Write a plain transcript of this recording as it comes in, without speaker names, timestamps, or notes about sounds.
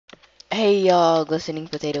Hey y'all, Glistening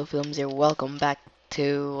Potato Films here. Welcome back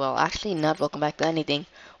to, well, actually not welcome back to anything.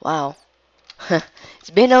 Wow. It's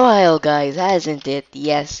been a while, guys, hasn't it?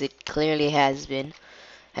 Yes, it clearly has been.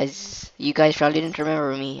 As you guys probably didn't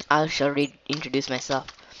remember me, I shall reintroduce myself.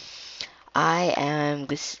 I am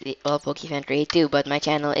PokeFan32, but my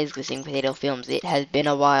channel is Glistening Potato Films. It has been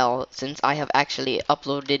a while since I have actually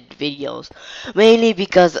uploaded videos, mainly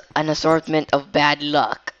because an assortment of bad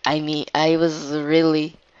luck. I mean, I was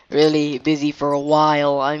really busy for a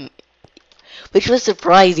while. Which was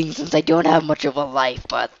surprising since I don't have much of a life,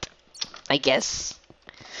 but I guess.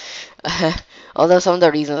 Although some of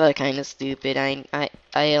the reasons are kind of stupid, I'll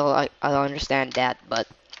understand that, but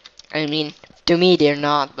I mean, to me they're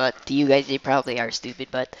not, but to you guys they probably are stupid.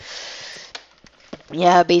 But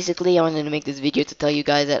yeah, basically I wanted to make this video to tell you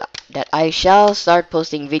guys that I shall start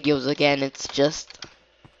posting videos again. It's just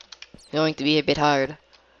going to be a bit hard.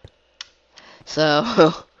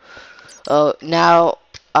 So, now,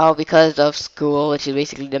 because of school, which is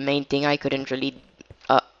basically the main thing, I couldn't really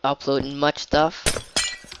upload much stuff.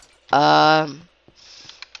 Um,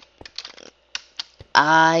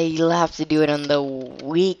 I'll have to do it on the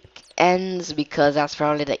weekends because that's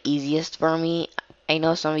probably the easiest for me. I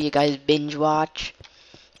know some of you guys binge watch,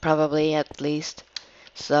 probably at least.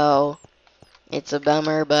 So it's a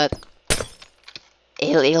bummer, but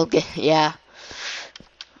it'll get yeah.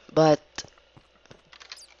 But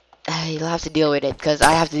you'll have to deal with it because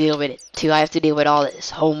I have to deal with it too. I have to deal with all this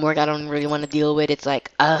homework. I don't really want to deal with. It's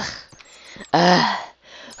like ugh,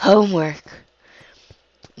 homework.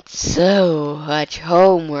 It's so much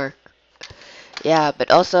homework. Yeah, but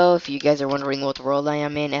also, if you guys are wondering what world I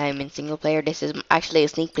am in, I'm in single player. This is actually a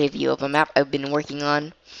sneak preview of a map I've been working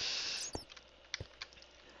on.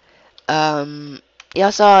 Um, yeah,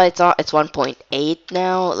 so it's 1.8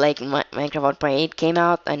 now. Like Minecraft 1.8 came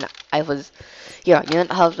out, and I was here. You know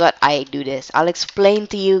how what I do this? I'll explain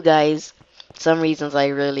to you guys some reasons I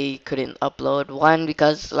really couldn't upload. One,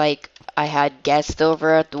 because like I had guests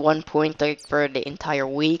over at one point like for the entire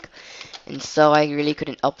week. And so I really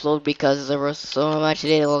couldn't upload because there were so much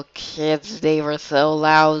little kids. They were so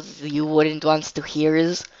loud you wouldn't want to hear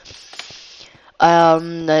us.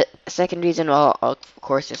 The second reason, well, of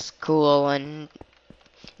course, is school, and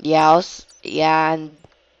yeah, and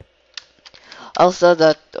also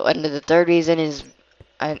the third reason is,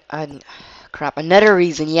 crap. Another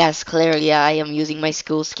reason, yes, clearly, I am using my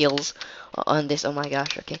school skills on this. Oh my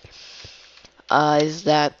gosh, okay. Is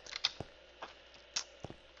that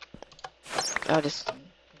I'll just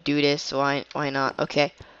do this. Why not?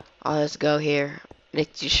 Okay. I'll just go here.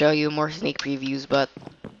 Like to show you more sneak previews, but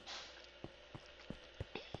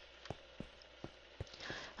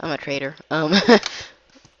I'm a traitor.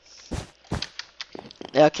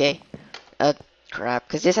 Okay. Uh, crap.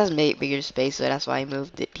 Because this has made bigger space, so that's why I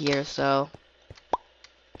moved it here. So,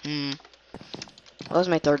 what was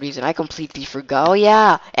my third reason? I completely forgot. Oh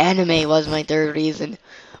yeah, anime was my third reason.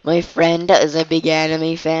 My friend is a big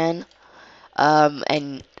anime fan.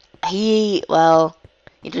 And he, well,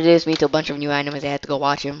 introduced me to a bunch of new animes. I had to go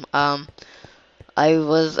watch him. I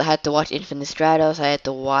had to watch Infinite Stratos. I had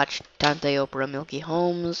to watch Tantei Opera Milky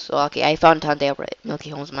Homes. Well, okay, I found Tantei Opera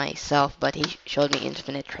Milky Homes myself, but he showed me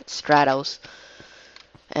Infinite Stratos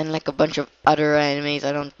and like a bunch of other animes.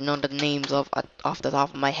 I don't know the names of off the top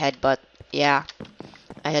of my head, but yeah,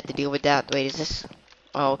 I had to deal with that. Wait, is this?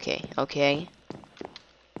 Oh, okay, okay.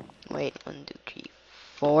 Wait, 1, 2, 3,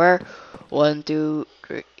 4. 1, 2,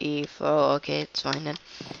 3, 4. Okay, it's fine then.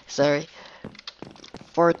 Sorry.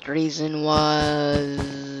 Fourth reason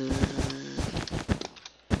was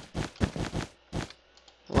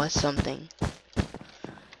something.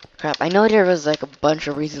 Crap, I know there was like a bunch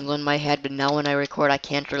of reasons in my head, but now when I record I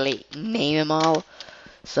can't really name them all.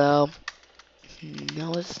 So,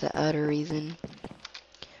 what was the other reason?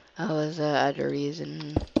 What was the other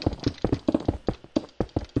reason?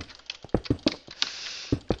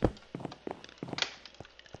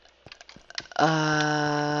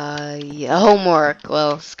 Yeah, homework.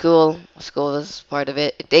 Well, school is part of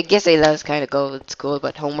it. I guess I let us kind of go with school,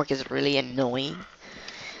 but homework is really annoying.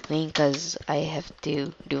 Because I have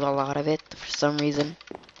to do a lot of it for some reason.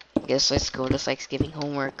 I guess my school just likes giving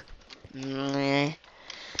homework. Meh.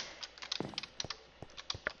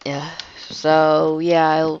 Yeah. So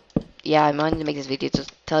yeah, I wanted to make this video to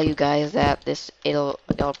tell you guys that it'll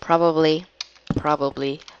probably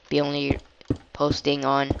be only posting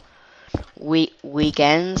on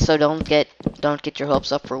weekends. So don't get your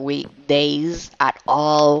hopes up for weekdays at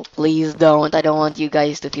all. Please don't. I don't want you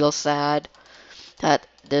guys to feel sad that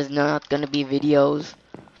there's not gonna be videos.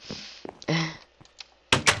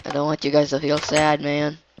 I don't want you guys to feel sad,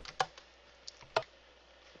 man.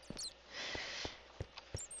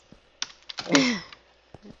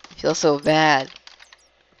 Feels so bad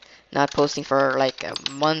not posting for like a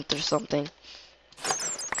month or something.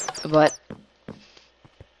 But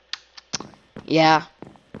yeah.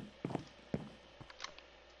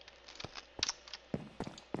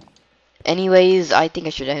 Anyways, I think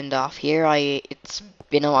I should end off here. It's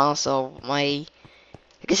been a while, so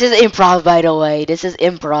this is improv, by the way. This is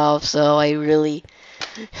improv, so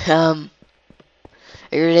um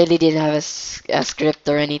I really didn't have a script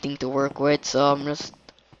or anything to work with, so I'm just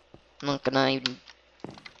not gonna even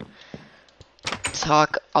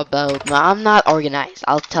talk about. No, I'm not organized.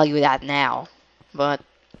 I'll tell you that now. But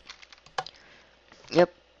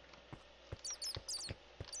yep.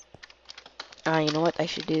 You know what I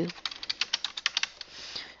should do?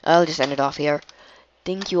 I'll just end it off here.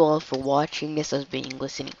 Thank you all for watching. This has been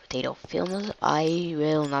Glistening Potato Films. I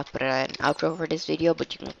will not put an outro for this video,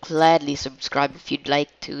 but you can gladly subscribe if you'd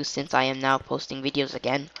like to, since I am now posting videos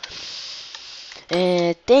again.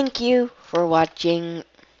 And thank you for watching.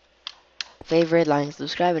 Favorite, like,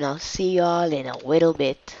 subscribe, and I'll see y'all in a little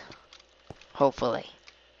bit. Hopefully.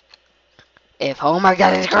 If homework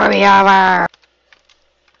doesn't screw me over!